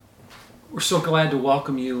We're so glad to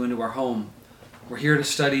welcome you into our home. We're here to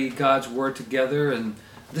study God's Word together, and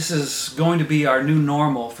this is going to be our new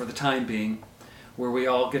normal for the time being, where we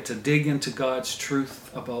all get to dig into God's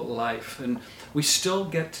truth about life, and we still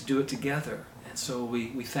get to do it together. And so we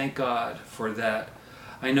thank God for that.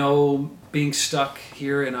 I know being stuck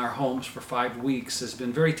here in our homes for 5 weeks has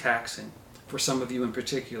been very taxing, for some of you in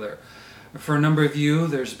particular. For a number of you,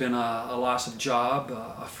 there's been a loss of job,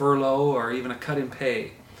 a furlough, or even a cut in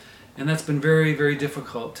pay. And that's been very, very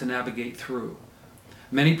difficult to navigate through.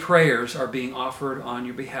 Many prayers are being offered on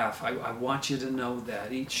your behalf. I want you to know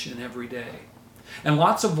that each and every day. And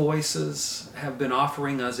lots of voices have been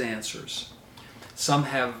offering us answers. Some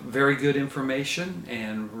have very good information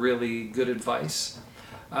and really good advice.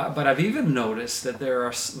 But I've even noticed that there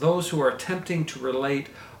are those who are attempting to relate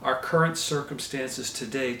our current circumstances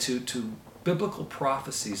today to biblical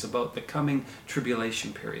prophecies about the coming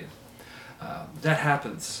tribulation period. That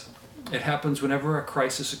happens. It happens whenever a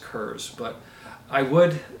crisis occurs, but I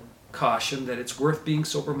would caution that it's worth being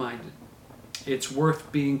sober-minded. It's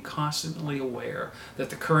worth being constantly aware that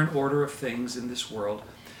the current order of things in this world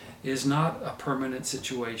is not a permanent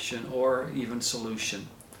situation or even solution.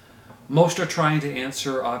 Most are trying to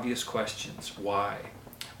answer obvious questions. Why?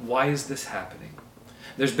 Why is this happening?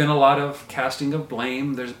 There's been a lot of casting of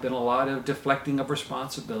blame. There's been a lot of deflecting of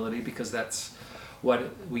responsibility because that's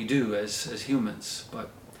what we do as humans. But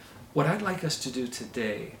what I'd like us to do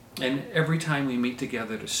today, and every time we meet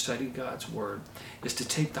together to study God's Word, is to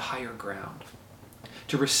take the higher ground,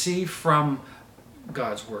 to receive from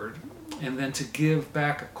God's Word, and then to give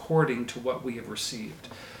back according to what we have received,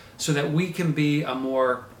 so that we can be a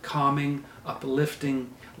more calming,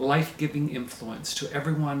 uplifting, life-giving influence to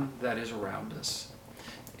everyone that is around us.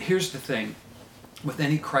 Here's the thing, with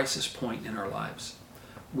any crisis point in our lives,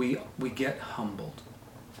 we get humbled.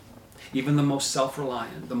 Even the most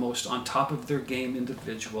self-reliant, the most on top of their game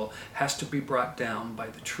individual has to be brought down by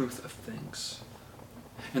the truth of things.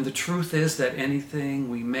 And the truth is that anything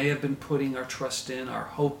we may have been putting our trust in, our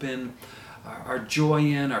hope in, our joy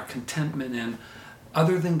in, our contentment in,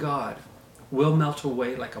 other than God, will melt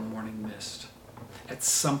away like a morning mist. At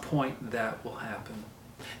some point that will happen.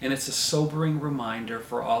 And it's a sobering reminder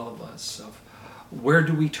for all of us of where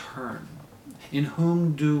do we turn? In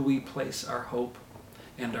whom do we place our hope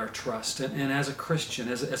and our trust? And as a Christian,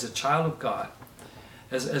 as a child of God,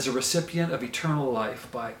 as a recipient of eternal life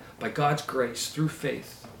by God's grace through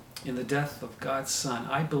faith in the death of God's Son,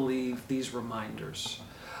 I believe these reminders,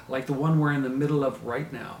 like the one we're in the middle of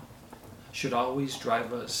right now, should always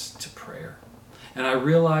drive us to prayer. And I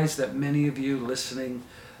realize that many of you listening,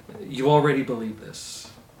 you already believe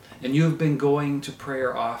this. And you've been going to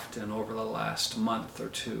prayer often over the last month or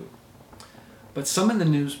two. But some in the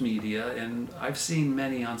news media, and I've seen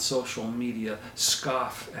many on social media,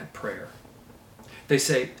 scoff at prayer. They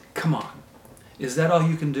say, come on, is that all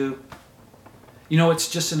you can do? You know, it's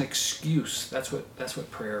just an excuse. That's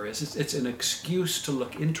what prayer is. It's an excuse to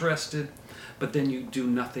look interested, but then you do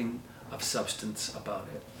nothing of substance about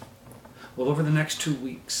it. Well, over the next 2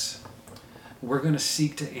 weeks, we're going to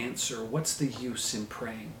seek to answer what's the use in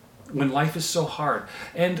praying when life is so hard,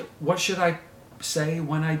 and what should I say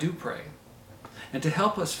when I do pray? And to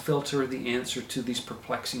help us filter the answer to these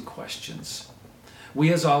perplexing questions,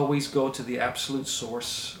 we as always go to the absolute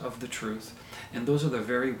source of the truth, and those are the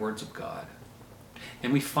very words of God.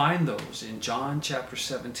 And we find those in John chapter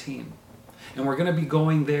 17. And we're going to be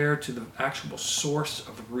going there to the actual source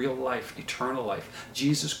of real life, eternal life,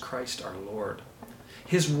 Jesus Christ our Lord.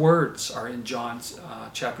 His words are in John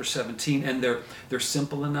chapter 17, and they're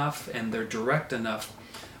simple enough and they're direct enough,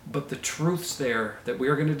 but the truths there that we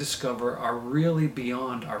are going to discover are really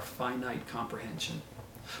beyond our finite comprehension.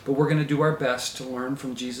 But we're going to do our best to learn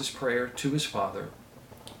from Jesus' prayer to his Father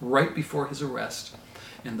right before his arrest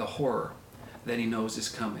and the horror that he knows is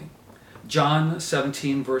coming. John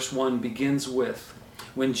 17 verse 1 begins with,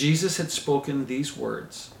 when Jesus had spoken these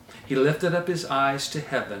words, he lifted up his eyes to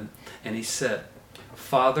heaven and he said,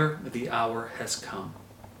 Father, the hour has come.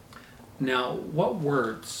 Now, what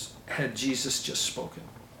words had Jesus just spoken?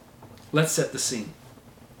 Let's set the scene.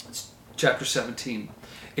 It's chapter 17.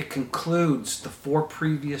 It concludes the 4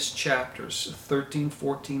 previous chapters, 13,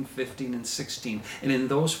 14, 15, and 16. And in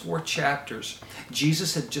those 4 chapters,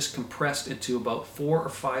 Jesus had just compressed into about 4 or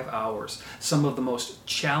 5 hours some of the most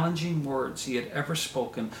challenging words he had ever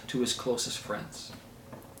spoken to his closest friends.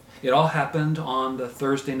 It all happened on the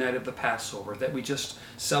Thursday night of the Passover that we just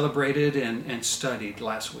celebrated and studied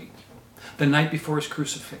last week, the night before his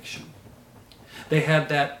crucifixion. They had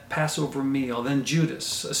that Passover meal. Then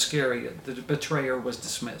Judas Iscariot, the betrayer, was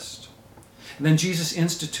dismissed. And then Jesus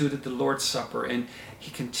instituted the Lord's Supper, and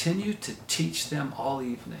he continued to teach them all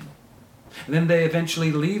evening. And then they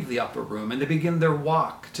eventually leave the upper room, and they begin their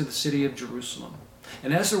walk to the city of Jerusalem.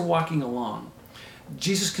 And as they're walking along,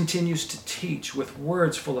 Jesus continues to teach with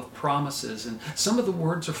words full of promises, and some of the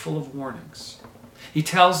words are full of warnings. He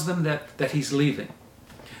tells them that he's leaving,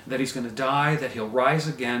 that he's going to die, that he'll rise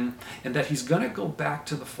again, and that he's going to go back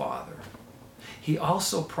to the Father. He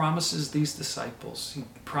also promises these disciples, he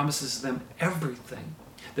promises them everything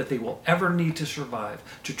that they will ever need to survive,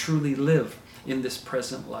 to truly live in this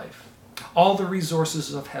present life. All the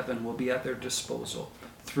resources of heaven will be at their disposal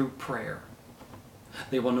through prayer.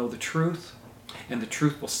 They will know the truth, and the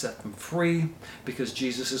truth will set them free, because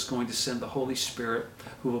Jesus is going to send the Holy Spirit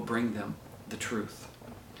who will bring them the truth.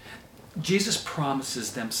 Jesus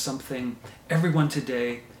promises them something everyone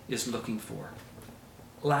today is looking for: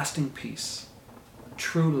 lasting peace,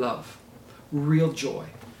 true love, real joy.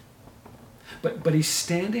 But he's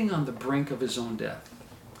standing on the brink of his own death.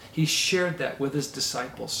 He shared that with his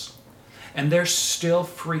disciples, and they're still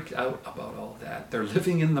freaked out about all that. They're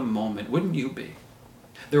living in the moment. Wouldn't you be?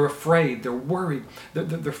 They're afraid, they're worried,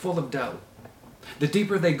 they're full of doubt. The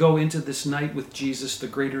deeper they go into this night with Jesus, the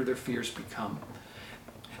greater their fears become.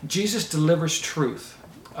 Jesus delivers truth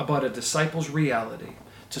about a disciple's reality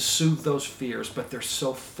to soothe those fears, but they're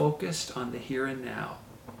so focused on the here and now.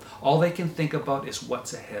 All they can think about is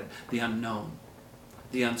what's ahead, the unknown,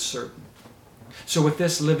 the uncertain. So with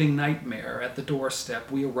this living nightmare at the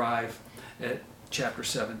doorstep, we arrive at chapter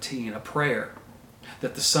 17, a prayer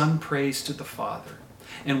that the Son prays to the Father.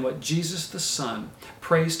 And what Jesus the Son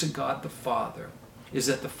prays to God the Father is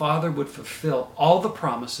that the Father would fulfill all the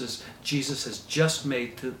promises Jesus has just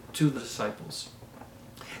made to the disciples,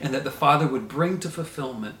 and that the Father would bring to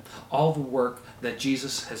fulfillment all the work that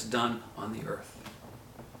Jesus has done on the earth.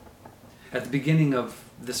 At the beginning of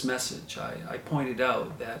this message, I pointed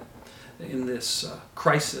out that in this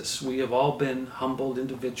crisis, we have all been humbled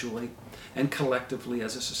individually and collectively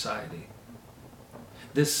as a society.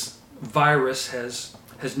 This virus has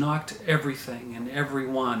knocked everything and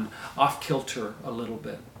everyone off kilter a little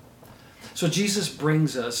bit. So Jesus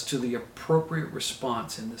brings us to the appropriate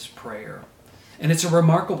response in this prayer. And it's a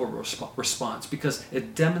remarkable response because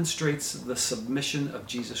it demonstrates the submission of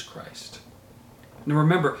Jesus Christ. Now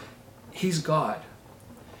remember, he's God.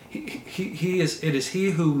 It is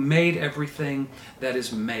he who made everything that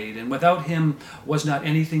is made, and without him was not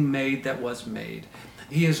anything made that was made.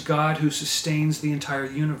 He is God who sustains the entire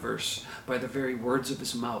universe by the very words of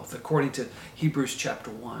his mouth, according to Hebrews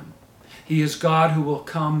chapter 1. He is God who will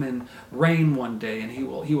come and reign one day, and he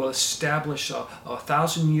will establish a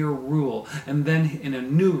 1,000-year rule, and then in a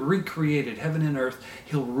new recreated heaven and earth,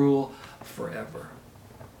 he'll rule forever.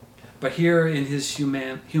 But here in his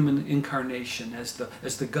human incarnation, as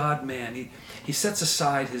the God-man, he sets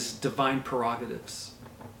aside his divine prerogatives,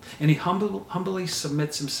 and he humbly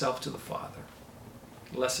submits himself to the Father.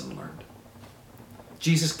 Lesson learned.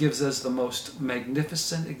 Jesus gives us the most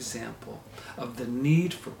magnificent example of the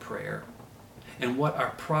need for prayer and what our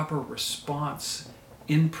proper response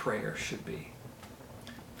in prayer should be.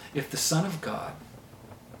 If the Son of God,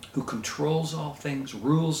 who controls all things,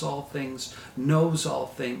 rules all things, knows all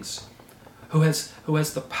things, who has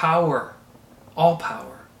the power, all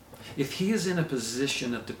power, if he is in a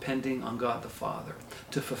position of depending on God the Father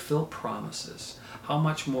to fulfill promises, how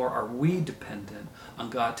much more are we dependent on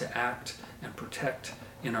God to act and protect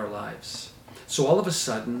in our lives? So all of a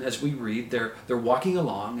sudden, as we read, they're walking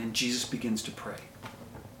along and Jesus begins to pray.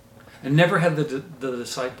 And never had the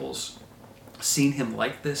disciples seen him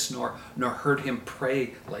like this, nor heard him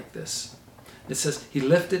pray like this. It says, he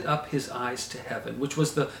lifted up his eyes to heaven, which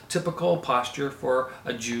was the typical posture for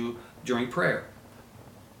a Jew during prayer.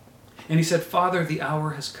 And he said, Father, the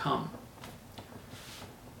hour has come.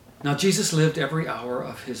 Now, Jesus lived every hour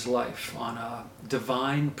of his life on a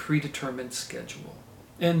divine, predetermined schedule.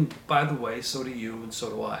 And by the way, so do you and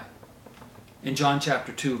so do I. In John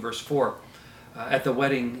chapter 2, verse 4, at the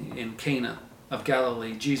wedding in Cana of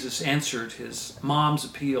Galilee, Jesus answered his mom's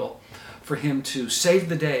appeal for him to save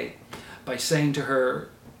the day by saying to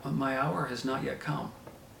her, my hour has not yet come.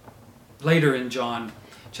 Later in John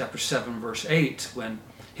chapter 7, verse 8, when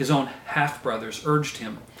his own half-brothers urged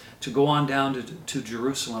him to go on down to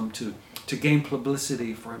Jerusalem to gain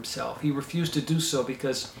publicity for himself, he refused to do so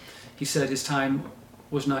because he said his time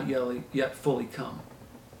was not yet fully come.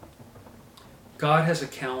 God has a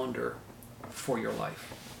calendar for your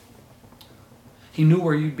life. He knew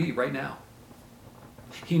where you'd be right now.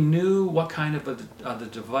 He knew what kind of a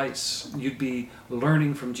device you'd be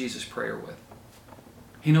learning from Jesus' prayer with.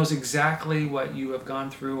 He knows exactly what you have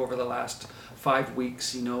gone through over the last 5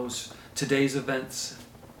 weeks. He knows today's events.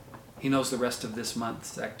 He knows the rest of this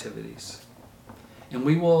month's activities. And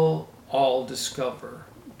we will all discover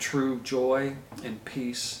true joy and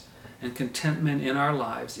peace and contentment in our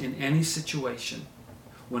lives in any situation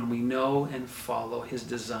when we know and follow His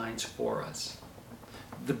designs for us.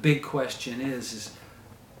 The big question is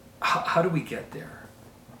how do we get there?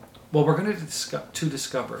 Well, we're going to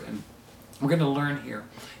discover, and we're going to learn here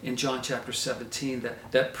in John chapter 17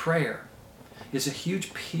 that prayer is a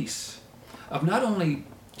huge piece of not only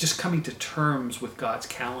just coming to terms with God's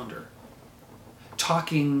calendar,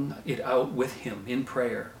 talking it out with Him in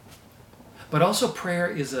prayer, but also prayer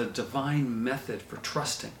is a divine method for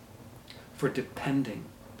trusting, for depending,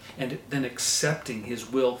 and then accepting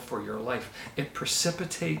His will for your life. It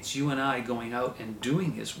precipitates you and I going out and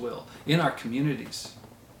doing His will in our communities.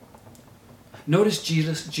 Notice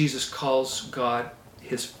Jesus calls God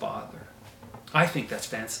His Father. I think that's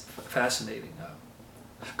fascinating.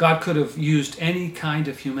 God could have used any kind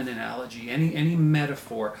of human analogy, any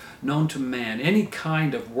metaphor known to man, any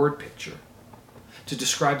kind of word picture to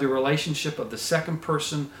describe the relationship of the second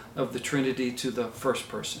person of the Trinity to the first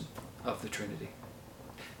person of the Trinity.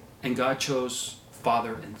 And God chose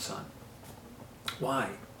Father and Son.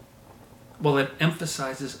 Why? Well, it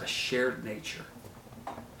emphasizes a shared nature,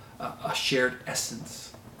 a shared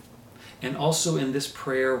essence. And also in this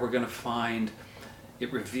prayer, we're going to find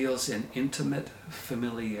it reveals an intimate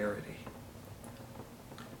familiarity.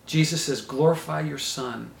 Jesus says, glorify your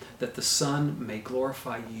Son, that the Son may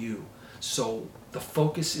glorify you. So the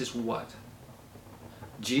focus is what?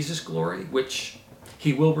 Jesus' glory, which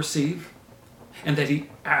He will receive, and that He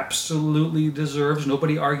absolutely deserves.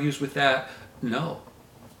 Nobody argues with that. No.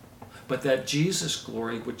 But that Jesus'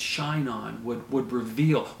 glory would shine on, would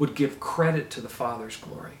reveal, would give credit to the Father's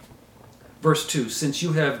glory. Verse 2, since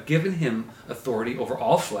you have given Him authority over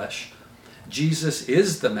all flesh, Jesus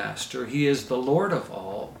is the Master, He is the Lord of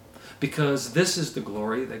all, because this is the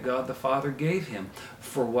glory that God the Father gave Him.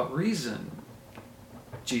 For what reason?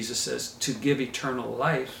 Jesus says, to give eternal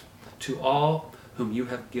life to all whom you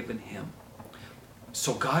have given Him.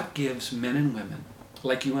 So God gives men and women,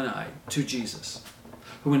 like you and I, to Jesus,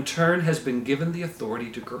 who in turn has been given the authority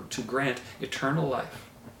to grant eternal life.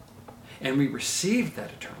 And we receive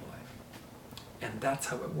that eternal life. And that's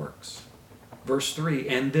how it works. Verse 3,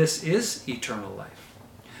 and this is eternal life,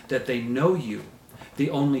 that they know you, the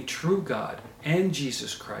only true God, and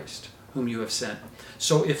Jesus Christ, whom you have sent.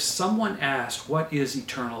 So if someone asked, what is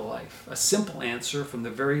eternal life? A simple answer from the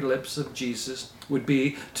very lips of Jesus would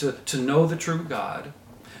be to know the true God,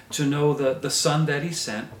 to know the Son that He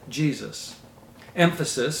sent, Jesus.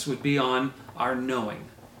 Emphasis would be on our knowing.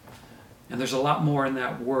 And there's a lot more in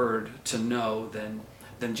that word to know than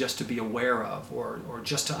just to be aware of or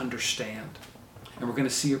just to understand. And we're going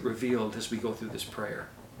to see it revealed as we go through this prayer.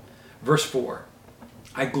 Verse 4,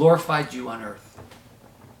 I glorified you on earth.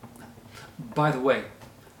 By the way,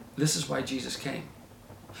 this is why Jesus came.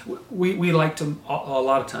 We like to, a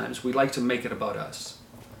lot of times, we like to make it about us.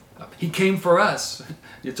 He came for us.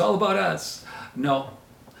 It's all about us. No.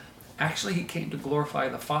 Actually, He came to glorify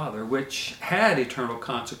the Father, which had eternal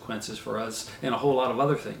consequences for us and a whole lot of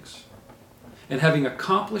other things. And having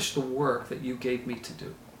accomplished the work that you gave me to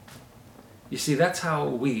do. You see, that's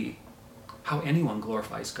how anyone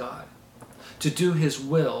glorifies God. To do His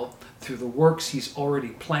will through the works He's already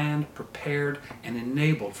planned, prepared, and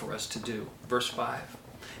enabled for us to do. Verse 5,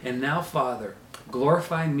 and now, Father,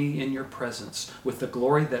 glorify me in your presence with the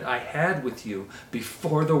glory that I had with you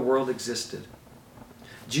before the world existed.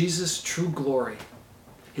 Jesus' true glory,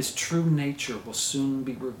 His true nature will soon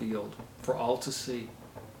be revealed for all to see.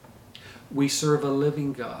 We serve a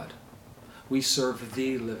living God. We serve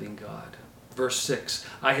the living God. Verse 6,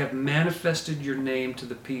 I have manifested your name to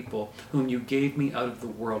the people whom you gave me out of the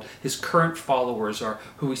world. His current followers are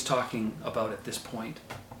who He's talking about at this point.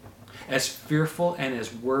 As fearful and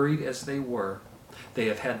as worried as they were, they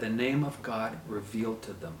have had the name of God revealed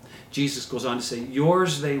to them. Jesus goes on to say,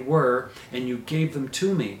 yours they were, and you gave them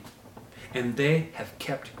to me, and they have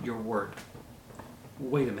kept your word.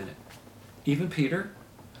 Wait a minute. Even Peter,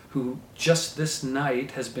 who just this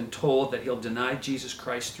night has been told that he'll deny Jesus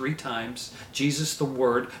Christ 3 times, Jesus the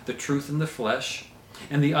Word, the truth in the flesh,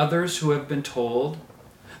 and the others who have been told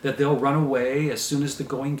that they'll run away as soon as the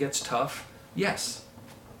going gets tough, yes,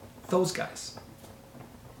 those guys.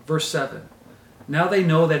 Verse 7, now they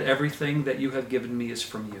know that everything that you have given me is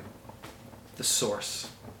from you. The source.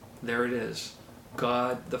 There it is.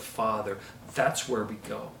 God the Father. That's where we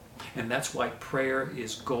go. And that's why prayer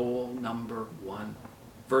is goal number 1.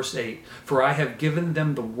 Verse 8, for I have given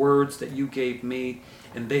them the words that you gave me,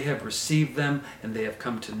 and they have received them, and they have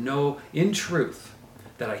come to know in truth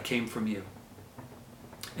that I came from you,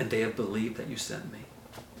 and they have believed that you sent me.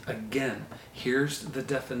 Again, here's the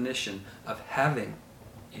definition of having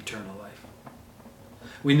eternal life.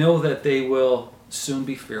 We know that they will soon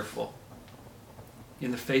be fearful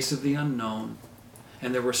in the face of the unknown,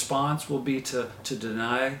 and their response will be to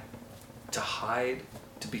deny, to hide,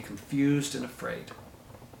 to be confused and afraid.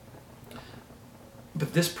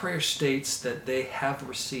 But this prayer states that they have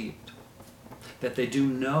received, that they do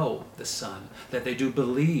know the Son, that they do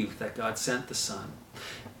believe that God sent the Son.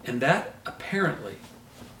 And that apparently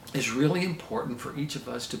is really important for each of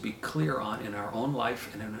us to be clear on in our own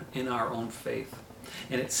life and in our own faith.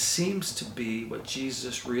 And it seems to be what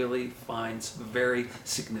Jesus really finds very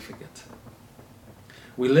significant.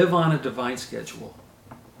 We live on a divine schedule.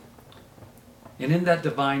 And in that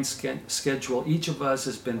divine schedule, each of us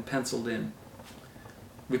has been penciled in.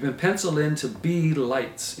 We've been penciled in to be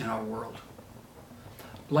lights in our world.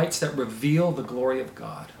 Lights that reveal the glory of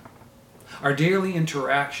God. Our daily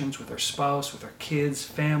interactions with our spouse, with our kids,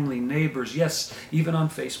 family, neighbors, yes, even on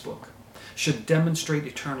Facebook, should demonstrate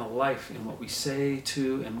eternal life in what we say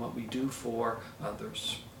to and what we do for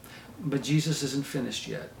others. But Jesus isn't finished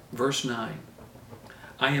yet. Verse 9,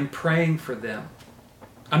 I am praying for them.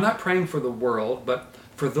 I'm not praying for the world, but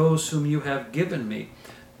for those whom you have given me,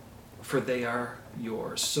 for they are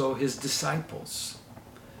yours. So his disciples,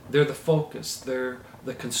 they're the focus, they're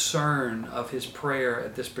the concern of his prayer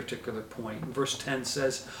at this particular point. Verse 10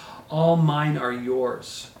 says, all mine are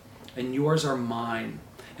yours, and yours are mine,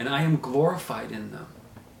 and I am glorified in them.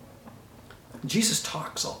 Jesus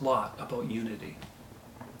talks a lot about unity,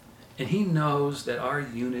 and he knows that our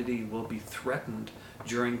unity will be threatened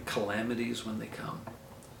during calamities when they come.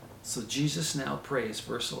 So Jesus now prays,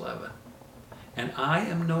 verse 11, and I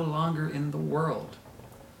am no longer in the world,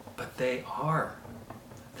 but they are.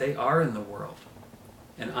 They are in the world,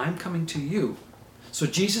 and I'm coming to you. So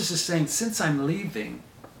Jesus is saying, since I'm leaving,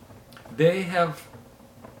 they have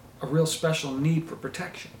a real special need for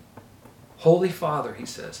protection. Holy Father, he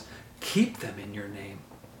says, keep them in your name,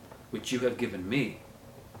 which you have given me.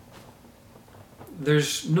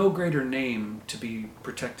 There's no greater name to be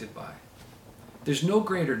protected by. There's no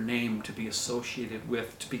greater name to be associated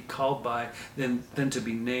with, to be called by, than to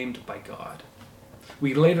be named by God.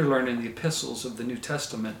 We later learn in the epistles of the New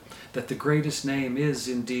Testament that the greatest name is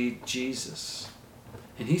indeed Jesus.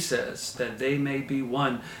 And he says that they may be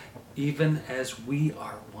one, even as we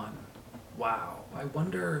are one. Wow. I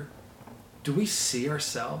wonder, do we see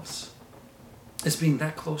ourselves as being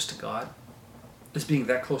that close to God? As being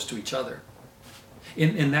that close to each other?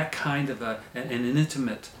 In that kind of an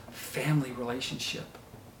intimate family relationship?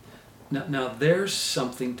 Now there's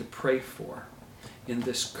something to pray for in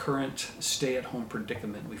this current stay-at-home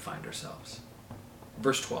predicament we find ourselves.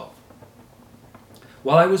 Verse 12.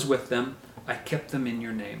 While I was with them, I kept them in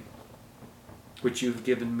your name, which you've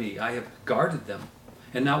given me. I have guarded them,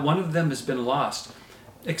 and not one of them has been lost,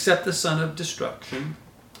 except the son of destruction,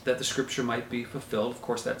 that the scripture might be fulfilled. Of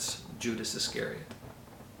course, that's Judas Iscariot.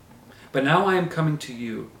 But now I am coming to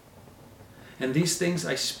you, and these things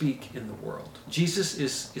I speak in the world. Jesus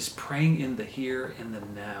is praying in the here and the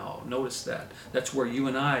now. Notice that. That's where you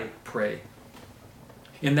and I pray.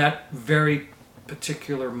 In that very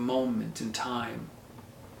particular moment in time,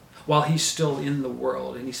 while he's still in the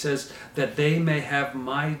world. And he says that they may have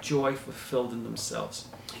my joy fulfilled in themselves.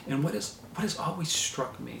 And what has always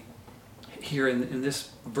struck me here in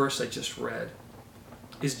this verse I just read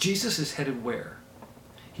is Jesus is headed where?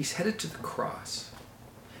 He's headed to the cross.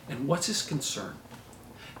 And what's his concern?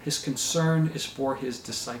 His concern is for his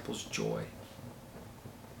disciples' joy.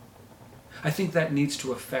 I think that needs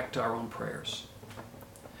to affect our own prayers.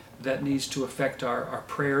 That needs to affect our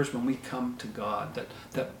prayers when we come to God.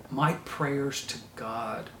 That my prayers to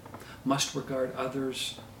God must regard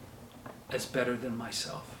others as better than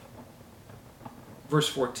myself. Verse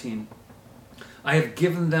 14, I have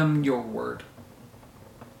given them your word,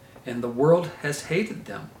 and the world has hated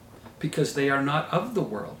them, because they are not of the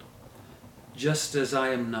world, just as I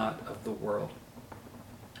am not of the world.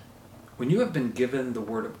 When you have been given the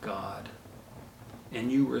word of God,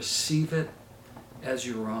 and you receive it as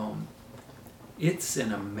your own, it's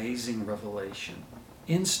an amazing revelation.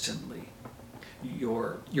 Instantly,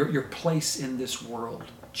 your place in this world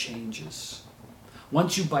changes.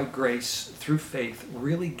 Once you, by grace, through faith,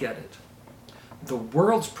 really get it, the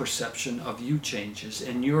world's perception of you changes,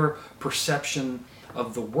 and your perception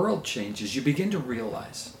of the world changes. You begin to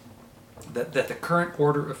realize that the current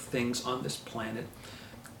order of things on this planet,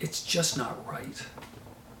 it's just not right.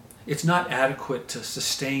 It's not adequate to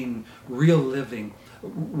sustain real living,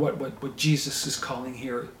 what Jesus is calling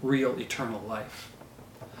here real eternal life.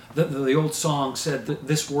 The old song said that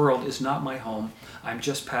this world is not my home, I'm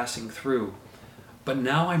just passing through. But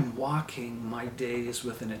now I'm walking my days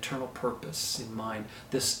with an eternal purpose in mind,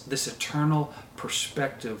 this eternal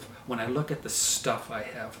perspective when I look at the stuff I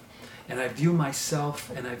have. And I view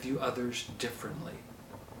myself and I view others differently.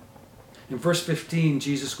 In verse 15,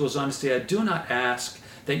 Jesus goes on to say, I do not ask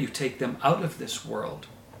that you take them out of this world,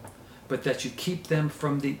 but that you keep them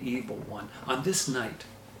from the evil one. On this night,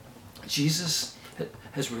 Jesus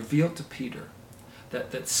has revealed to Peter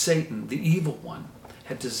that Satan, the evil one,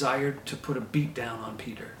 had desired to put a beat down on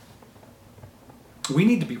Peter. We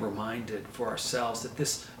need to be reminded for ourselves that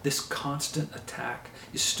this constant attack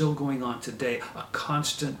is still going on today, a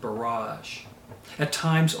constant barrage. At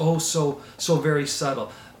times, so very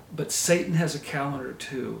subtle. But Satan has a calendar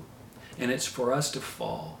too, and it's for us to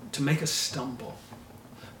fall, to make us stumble.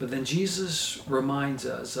 But then Jesus reminds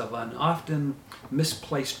us of an often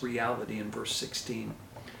misplaced reality in verse 16.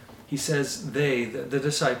 He says, they, the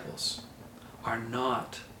disciples, are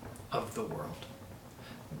not of the world,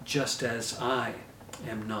 just as I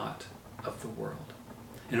am not of the world.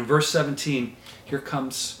 And in verse 17, here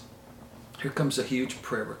comes a huge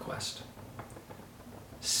prayer request.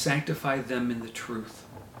 Sanctify them in the truth.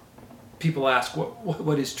 People ask,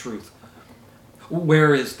 what is truth?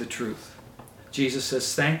 Where is the truth? Jesus says,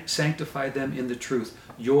 sanctify them in the truth.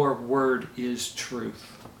 Your word is truth.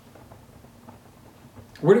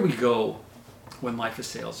 Where do we go when life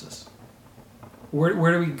assails us? Where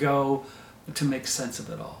do we go to make sense of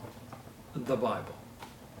it all? The Bible.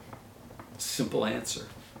 Simple answer.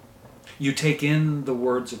 You take in the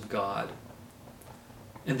words of God,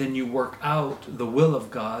 and then you work out the will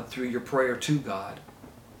of God through your prayer to God.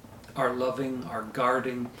 Our loving, our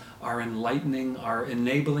guarding, our enlightening, our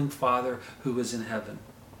enabling Father who is in heaven.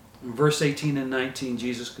 In verse 18 and 19,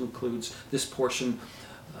 Jesus concludes this portion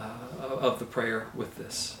of the prayer with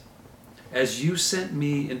this. As you sent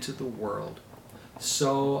me into the world,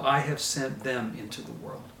 so I have sent them into the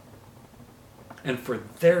world. And for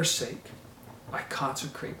their sake, I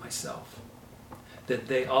consecrate myself, that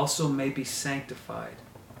they also may be sanctified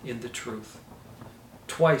in the truth.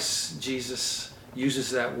 Twice, Jesus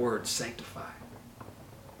uses that word, sanctify.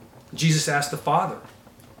 Jesus asked the Father.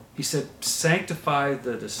 He said, sanctify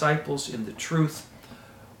the disciples in the truth,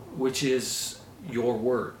 which is your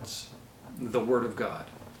words, the Word of God.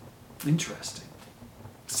 Interesting.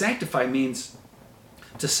 Sanctify means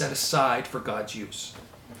to set aside for God's use.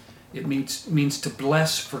 It means to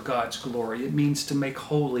bless for God's glory. It means to make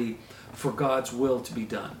holy for God's will to be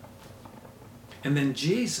done. And then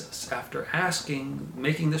Jesus, after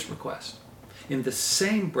making this request, in the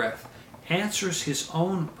same breath, answers his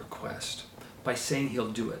own request by saying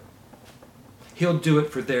he'll do it. He'll do it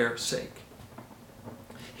for their sake.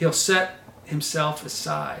 He'll set himself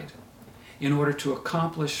aside in order to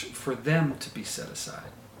accomplish for them to be set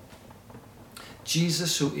aside.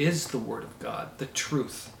 Jesus, who is the Word of God, the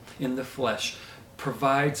truth in the flesh,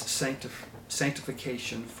 provides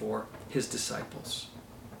sanctification for his disciples.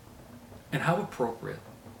 And how appropriate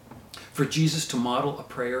for Jesus to model a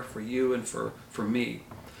prayer for you and for me.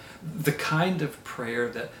 The kind of prayer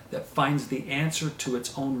that finds the answer to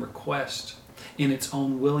its own request in its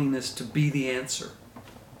own willingness to be the answer,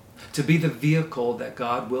 to be the vehicle that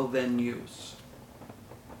God will then use.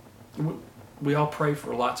 We all pray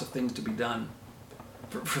for lots of things to be done,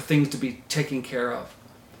 for things to be taken care of.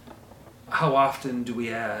 How often do we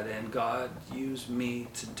add, and God, use me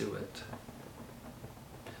to do it?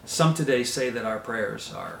 Some today say that our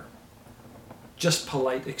prayers are just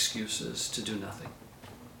polite excuses to do nothing,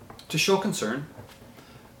 to show concern,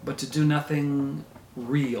 but to do nothing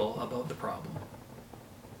real about the problem.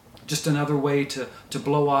 Just another way to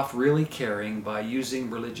blow off really caring by using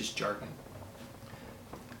religious jargon.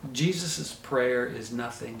 Jesus' prayer is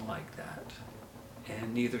nothing like that,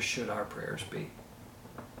 and neither should our prayers be.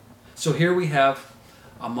 So here we have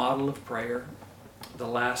a model of prayer. The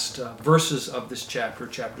last verses of this chapter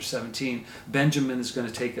 17, Benjamin is going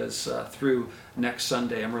to take us through next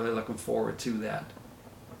Sunday. I'm really looking forward to that.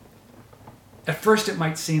 At first it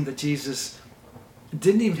might seem that Jesus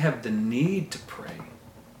didn't even have the need to pray,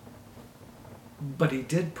 but he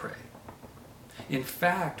did pray. In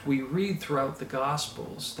fact, we read throughout the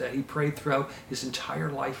Gospels that he prayed throughout his entire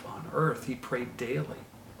life on earth. He prayed daily.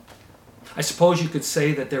 I suppose you could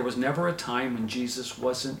say that there was never a time when Jesus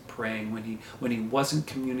wasn't praying, when he wasn't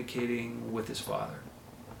communicating with his Father.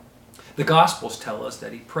 The Gospels tell us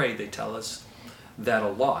that he prayed. They tell us that a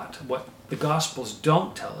lot. What the Gospels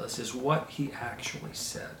don't tell us is what he actually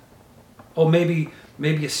said. Oh, maybe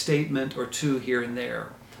a statement or two here and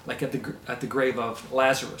there, like at the grave of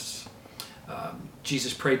Lazarus.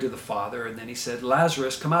 Jesus prayed to the Father, and then he said,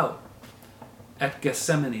 Lazarus, come out. At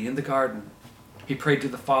Gethsemane in the garden, he prayed to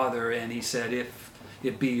the Father, and he said, if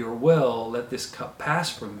it be your will, let this cup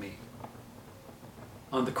pass from me.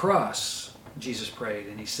 On the cross, Jesus prayed,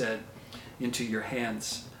 and he said, into your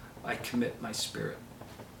hands I commit my spirit.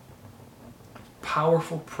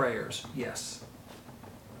 Powerful prayers, yes,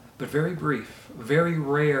 but very brief. Very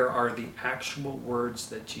rare are the actual words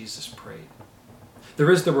that Jesus prayed.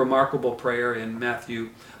 There is the remarkable prayer in Matthew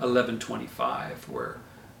 11:25, where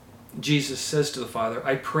Jesus says to the Father,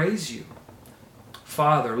 I praise you,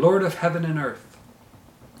 Father, Lord of heaven and earth,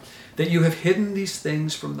 that you have hidden these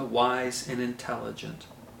things from the wise and intelligent,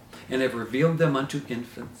 and have revealed them unto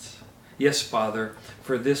infants. Yes, Father,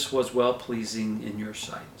 for this was well-pleasing in your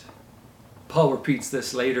sight. Paul repeats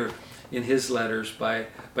this later in his letters by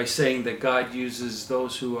saying that God uses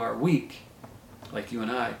those who are weak, like you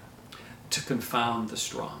and I, to confound the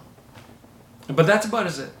strong. But that's about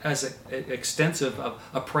as extensive of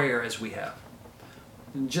a prayer as we have.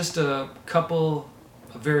 Just a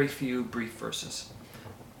very few brief verses,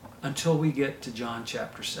 until we get to John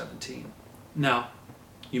chapter 17. Now,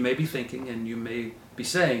 you may be thinking, and you may be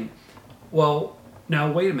saying, well,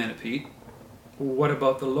 now wait a minute, Pete. What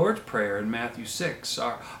about the Lord's Prayer in Matthew 6?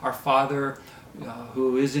 Our Father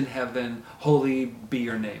who is in heaven, holy be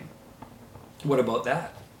your name. What about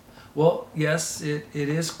that? Well, yes, it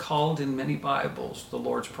is called in many Bibles the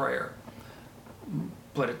Lord's Prayer,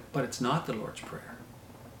 but it's not the Lord's Prayer.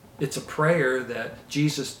 It's a prayer that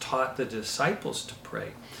Jesus taught the disciples to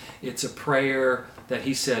pray. It's a prayer that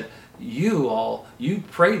he said, you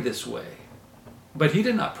pray this way. But he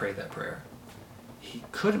did not pray that prayer. He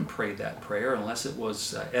couldn't pray that prayer unless it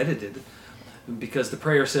was edited, because the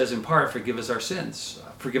prayer says in part, forgive us our sins,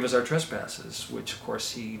 forgive us our trespasses, which of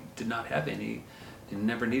course he did not have any and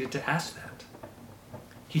never needed to ask that.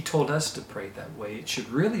 He told us to pray that way. It should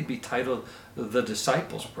really be titled the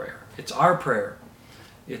disciples' prayer. It's our prayer.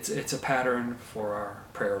 It's a pattern for our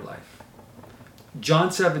prayer life.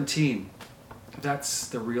 John 17, that's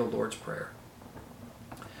the real Lord's Prayer.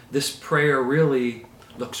 This prayer really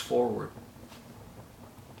looks forward.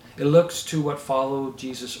 It looks to what followed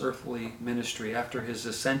Jesus' earthly ministry after his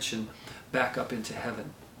ascension back up into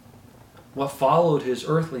heaven. What followed his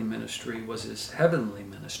earthly ministry was his heavenly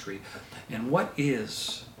ministry. And what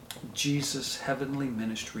is Jesus' heavenly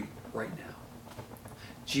ministry right now?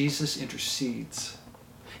 Jesus intercedes.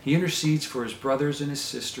 He intercedes for his brothers and his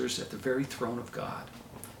sisters at the very throne of God.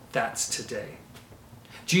 That's today.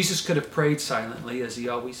 Jesus could have prayed silently, as he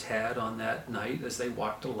always had on that night as they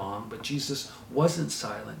walked along, but Jesus wasn't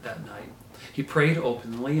silent that night. He prayed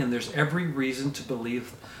openly, and there's every reason to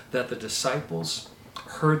believe that the disciples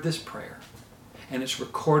heard this prayer. And it's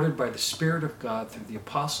recorded by the Spirit of God through the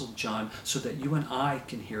Apostle John so that you and I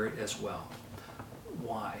can hear it as well.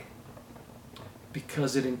 Why?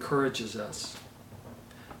 Because it encourages us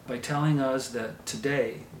by telling us that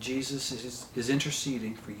today Jesus is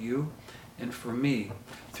interceding for you and for me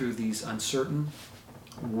through these uncertain,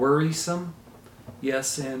 worrisome,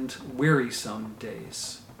 yes, and wearisome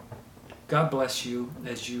days. God bless you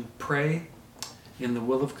as you pray in the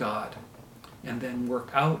will of God, and then work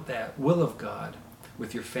out that will of God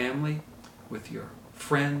with your family, with your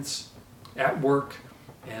friends, at work,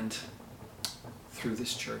 and through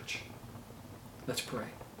this church. Let's pray.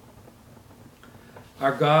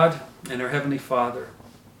 Our God and our Heavenly Father,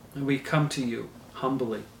 we come to you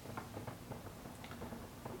humbly,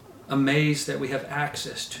 amazed that we have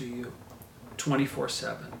access to you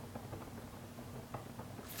 24/7.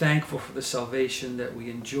 Thankful for the salvation that we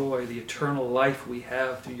enjoy, the eternal life we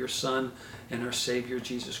have through your Son and our Savior,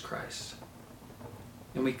 Jesus Christ.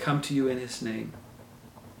 And we come to you in his name.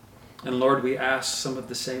 And Lord, we ask some of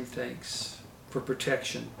the same things for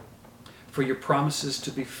protection, for your promises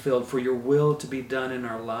to be filled, for your will to be done in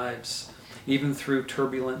our lives, even through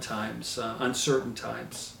turbulent times, uncertain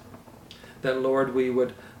times. That, Lord, we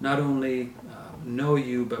would not only know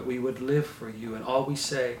you, but we would live for you in all we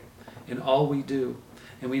say, in all we do.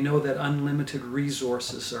 And we know that unlimited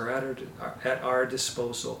resources are at our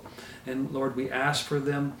disposal. And Lord, we ask for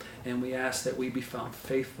them, and we ask that we be found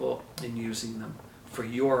faithful in using them for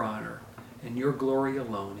your honor and your glory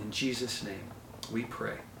alone. In Jesus' name we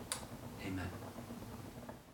pray. Amen.